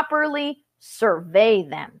properly survey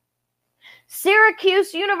them.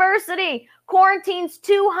 Syracuse University quarantines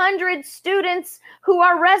 200 students who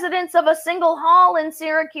are residents of a single hall in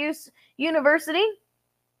Syracuse University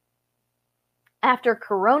after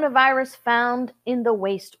coronavirus found in the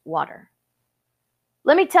wastewater.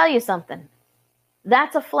 Let me tell you something.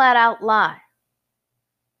 That's a flat out lie.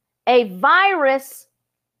 A virus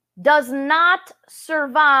does not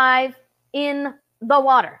survive in the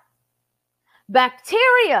water.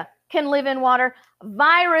 Bacteria can live in water.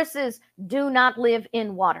 Viruses do not live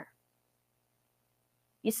in water.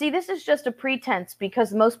 You see, this is just a pretense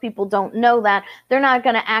because most people don't know that. They're not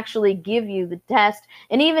going to actually give you the test.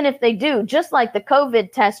 And even if they do, just like the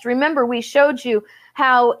COVID test, remember we showed you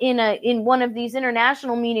how in one of these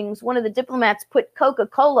international meetings, one of the diplomats put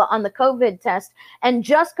Coca-Cola on the COVID test, and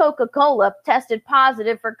just Coca-Cola tested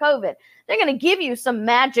positive for COVID. They're going to give you some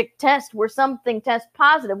magic test where something tests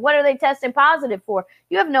positive. What are they testing positive for?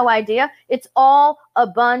 You have no idea. It's all a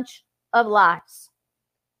bunch of lies.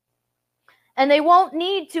 And they won't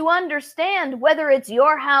need to understand whether it's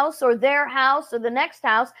your house or their house or the next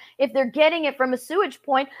house. If they're getting it from a sewage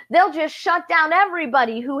point, they'll just shut down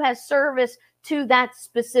everybody who has service to that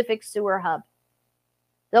specific sewer hub.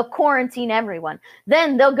 They'll quarantine everyone.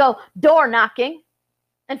 Then they'll go door knocking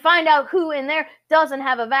and find out who in there doesn't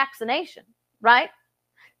have a vaccination, right?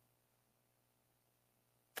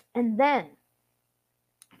 And then,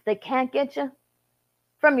 if they can't get you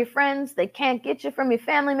from your friends, they can't get you from your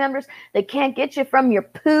family members, they can't get you from your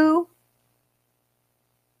poo,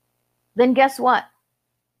 then guess what?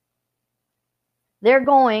 They're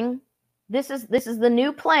going, this is the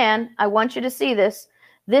new plan. I want you to see this.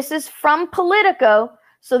 This is from Politico,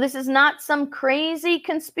 so this is not some crazy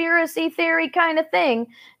conspiracy theory kind of thing.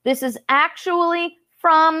 This is actually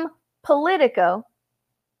from Politico.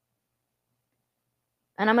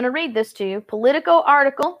 And I'm going to read this to you. Politico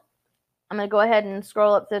article. I'm going to go ahead and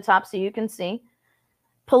scroll up to the top so you can see.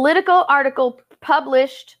 Politico article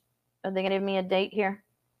published. Are they going to give me a date here?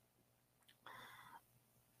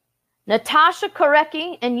 Natasha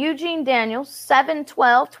Korecki and Eugene Daniels,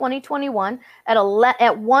 7/12/2021 at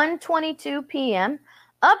 1:22 p.m.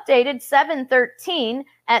 Updated 7/13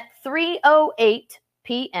 at 3:08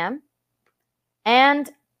 p.m. And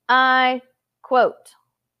I quote.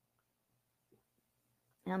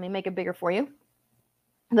 Let me make it bigger for you.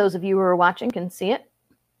 Those of you who are watching can see it.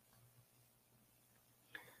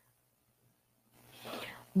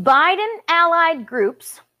 Biden allied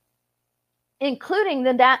groups, including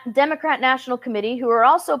the Democrat National Committee, who are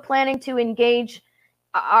also planning to engage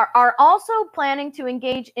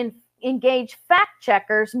fact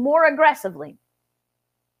checkers more aggressively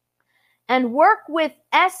and work with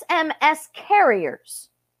SMS carriers.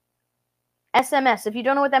 SMS, if you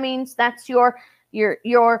don't know what that means, that's your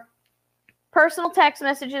personal text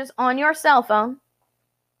messages on your cell phone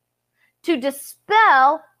to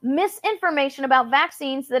dispel misinformation about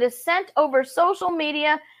vaccines that is sent over social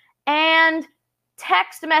media and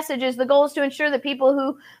text messages. The goal is to ensure that people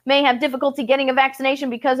who may have difficulty getting a vaccination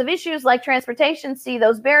because of issues like transportation see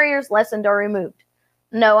those barriers lessened or removed.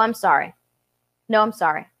 No, I'm sorry.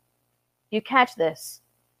 You catch this.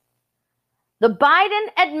 The Biden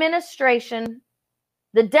administration,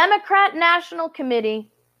 the Democrat National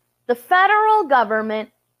Committee, the federal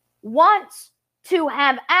government wants to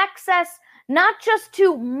have access not just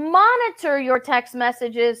to monitor your text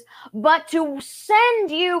messages, but to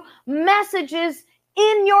send you messages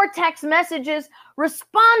in your text messages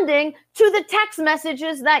responding to the text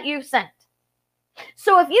messages that you sent.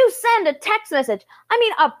 So if you send a text message,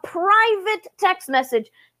 a private text message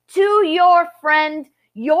to your friend,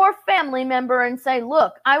 your family member, and say,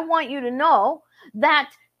 look, I want you to know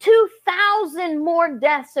that 2,000 more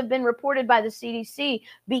deaths have been reported by the CDC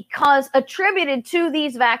because attributed to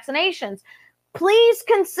these vaccinations. Please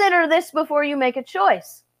consider this before you make a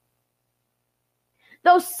choice.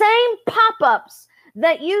 Those same pop-ups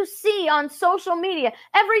that you see on social media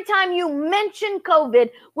every time you mention COVID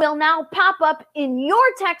will now pop up in your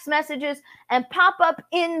text messages and pop up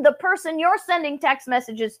in the person you're sending text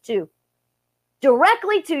messages to,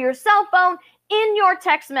 directly to your cell phone, in your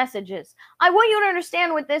text messages. I want you to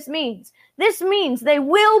understand what this means. This means they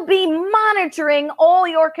will be monitoring all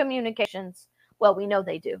your communications. Well, we know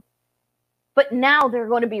they do. But now they're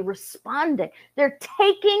going to be responding. They're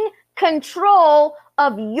taking control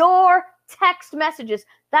of your text messages.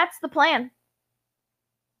 That's the plan.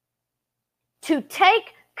 To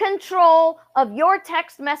take control of your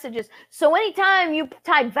text messages. So anytime you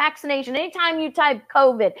type vaccination, anytime you type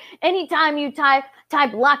COVID, anytime you type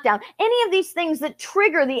lockdown, any of these things that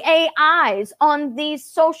trigger the AIs on these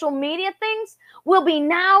social media things will be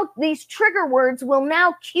now, these trigger words will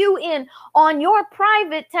now cue in on your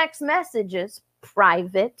private text messages,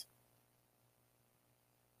 private.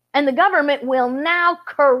 And the government will now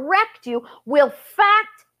correct you, will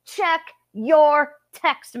fact check your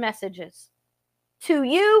text messages to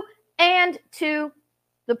you and to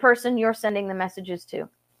the person you're sending the messages to.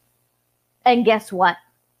 And guess what?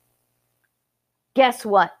 Guess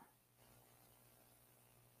what?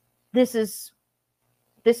 This is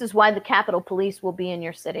why the Capitol Police will be in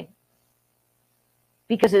your city.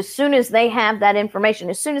 Because as soon as they have that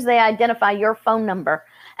information, as soon as they identify your phone number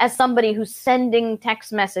as somebody who's sending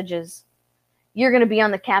text messages, you're going to be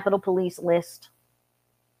on the Capitol Police list.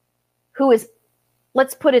 Who is,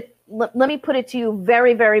 let me put it to you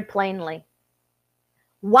very, very plainly.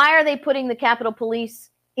 Why are they putting the Capitol Police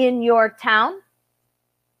in your town?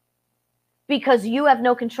 Because you have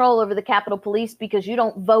no control over the Capitol Police, because you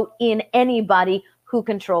don't vote in anybody who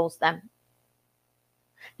controls them.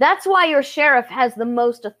 That's why your sheriff has the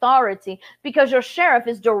most authority, because your sheriff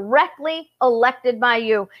is directly elected by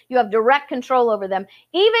you. You have direct control over them.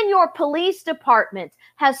 Even your police department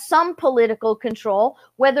has some political control,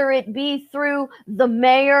 whether it be through the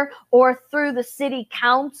mayor or through the city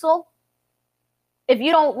council. If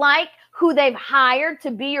you don't like who they've hired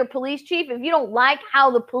to be your police chief, if you don't like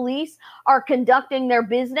how the police are conducting their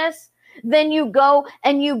business, then you go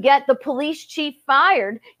and you get the police chief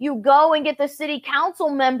fired. You go and get the city council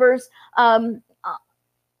members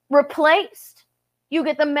replaced. You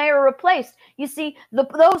get the mayor replaced. You see,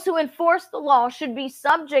 those who enforce the law should be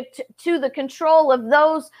subject to the control of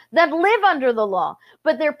those that live under the law.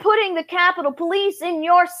 But they're putting the Capitol Police in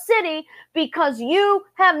your city because you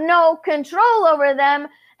have no control over them,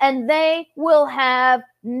 and they will have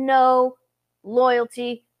no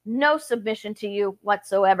loyalty, no submission to you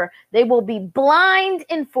whatsoever. They will be blind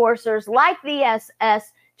enforcers like the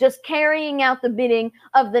SS, just carrying out the bidding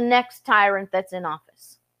of the next tyrant that's in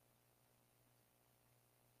office.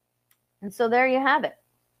 And so there you have it.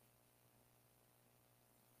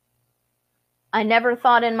 I never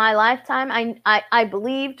thought in my lifetime, I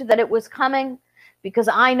believed that it was coming, because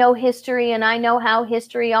I know history and I know how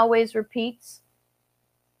history always repeats.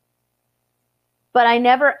 But I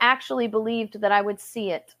never actually believed that I would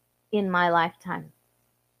see it in my lifetime.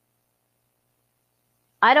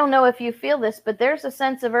 I don't know if you feel this, but there's a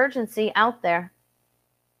sense of urgency out there.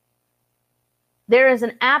 There is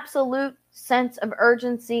an absolute sense of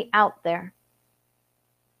urgency out there.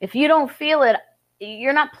 If you don't feel it,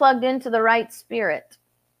 you're not plugged into the right spirit.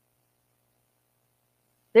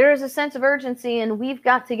 There is a sense of urgency, and we've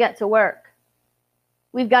got to get to work.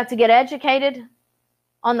 We've got to get educated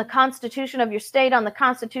on the Constitution of your state, on the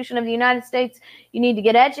Constitution of the United States. You need to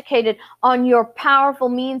get educated on your powerful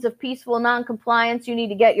means of peaceful noncompliance. You need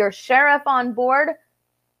to get your sheriff on board.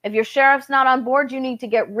 If your sheriff's not on board, you need to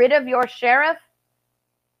get rid of your sheriff.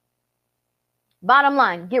 Bottom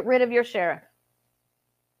line, get rid of your sheriff.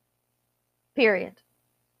 Period.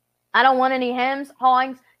 I don't want any hems,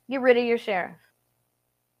 hawings. Get rid of your sheriff.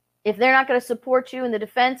 If they're not going to support you in the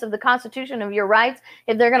defense of the Constitution of your rights,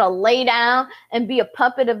 if they're going to lay down and be a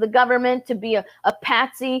puppet of the government, to be a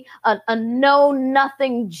patsy, a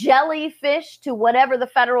know-nothing jellyfish to whatever the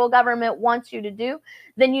federal government wants you to do,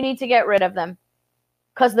 then you need to get rid of them,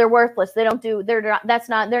 because they're worthless. They're not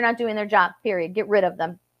doing their job. Period. Get rid of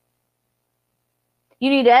them.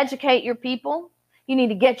 You need to educate your people. You need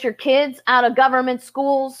to get your kids out of government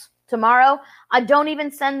schools tomorrow. I don't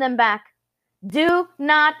even send them back. Do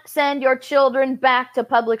not send your children back to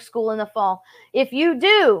public school in the fall. If you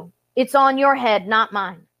do, it's on your head, not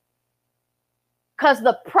mine. Because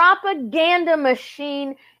the propaganda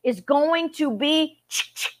machine is going to be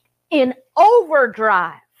in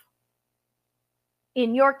overdrive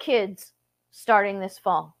in your kids starting this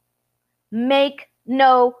fall. Make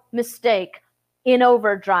no mistake, in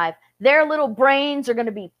overdrive. Their little brains are going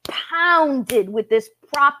to be pounded with this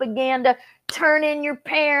propaganda. Turn in your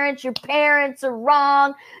parents are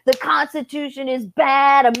wrong, the Constitution is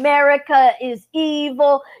bad, America is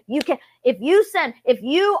evil. If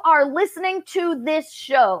you are listening to this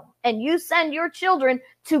show and you send your children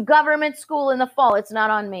to government school in the fall, it's not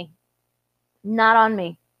on me. Not on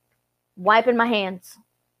me. Wiping my hands.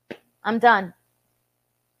 I'm done.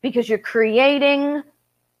 Because you're creating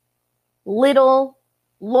little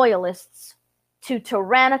loyalists to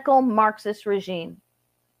tyrannical Marxist regime.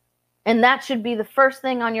 And that should be the first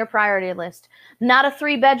thing on your priority list. Not a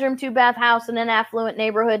 3-bedroom, 2-bath house in an affluent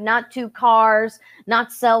neighborhood, not 2 cars,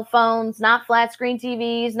 not cell phones, not flat screen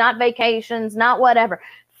TVs, not vacations, not whatever.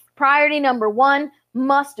 Priority number 1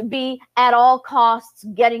 must be at all costs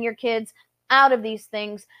getting your kids out of these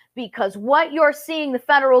things, because what you're seeing the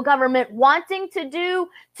federal government wanting to do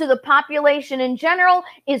to the population in general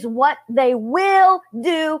is what they will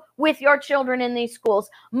do with your children in these schools.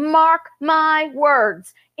 Mark my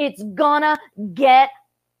words, it's gonna get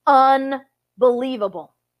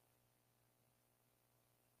unbelievable.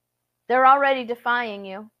 They're already defying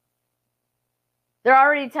you. They're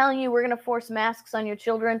already telling you we're going to force masks on your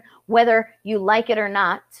children, whether you like it or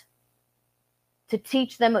not, to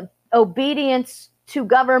teach them obedience to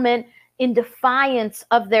government in defiance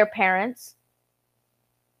of their parents.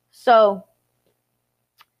 So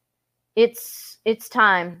it's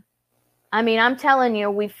time. I mean, I'm telling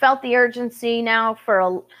you, we've felt the urgency now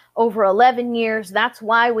for over 11 years. That's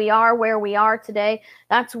why we are where we are today.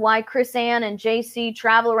 That's why KrisAnne and JC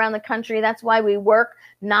travel around the country. That's why we work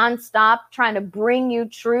nonstop, trying to bring you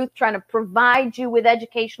truth, trying to provide you with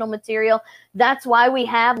educational material. That's why we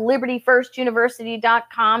have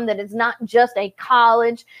LibertyFirstUniversity.com, that is not just a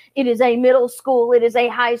college. It is a middle school. It is a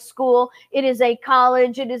high school. It is a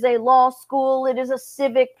college. It is a law school. It is a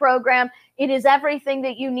civic program. It is everything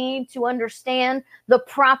that you need to understand the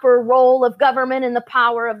proper role of government and the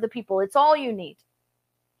power of the people. It's all you need.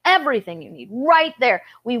 Everything you need right there.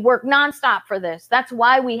 We work nonstop for this. That's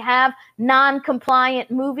why we have Non-Compliant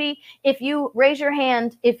Movie. If you raise your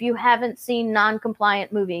hand if you haven't seen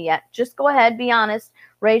Non-Compliant Movie yet, just go ahead, be honest.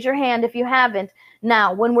 Raise your hand if you haven't.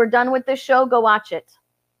 Now, when we're done with this show, go watch it.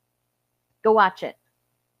 Go watch it.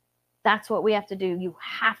 That's what we have to do. You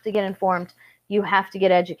have to get informed. You have to get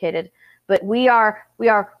educated. But we are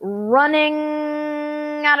running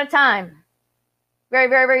out of time. Very,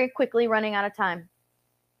 very, very quickly running out of time.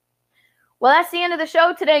 Well, that's the end of the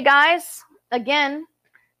show today, guys. Again,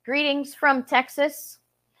 greetings from Texas.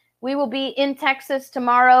 We will be in Texas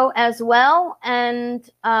tomorrow as well. And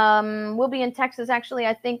we'll be in Texas, actually,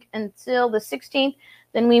 I think, until the 16th.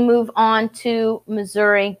 Then we move on to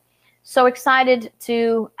Missouri. So excited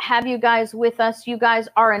to have you guys with us. You guys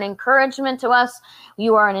are an encouragement to us.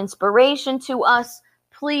 You are an inspiration to us.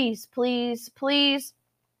 Please, please, please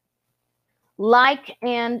like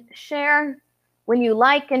and share. When you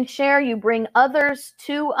like and share, you bring others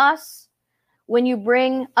to us. When you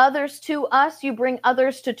bring others to us, you bring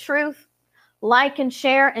others to truth. Like and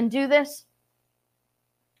share and do this.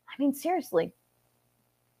 I mean, seriously.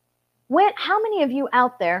 How many of you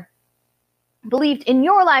out there believed in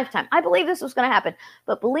your lifetime, I believe this was going to happen,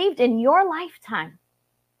 but believed in your lifetime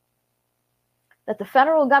that the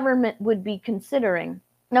federal government would be considering,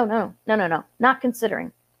 not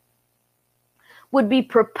considering, would be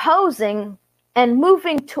proposing and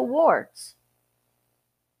moving towards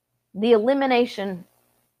the elimination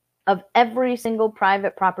of every single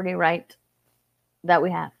private property right that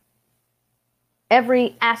we have.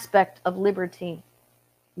 Every aspect of liberty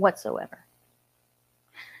whatsoever.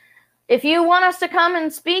 If you want us to come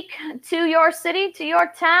and speak to your city, to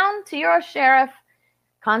your town, to your sheriff,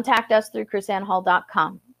 contact us through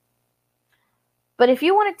KrisAnneHall.com. But if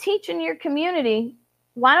you want to teach in your community,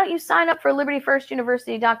 why don't you sign up for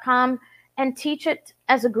LibertyFirstUniversity.com and teach it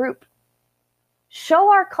as a group?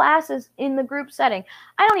 Show our classes in the group setting.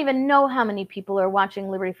 I don't even know how many people are watching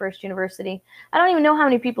Liberty First University. I don't even know how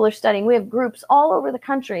many people are studying. We have groups all over the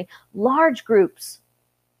country, large groups.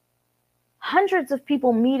 Hundreds of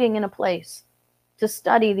people meeting in a place to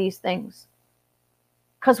study these things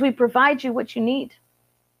because we provide you what you need.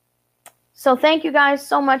 So thank you guys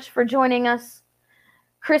so much for joining us.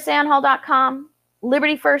 KrisAnneHall.com,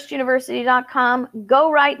 LibertyFirstUniversity.com.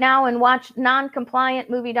 Go right now and watch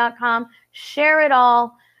NoncompliantMovie.com. Share it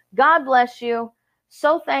all. God bless you.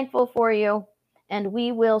 So thankful for you. And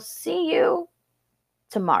we will see you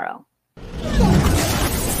tomorrow.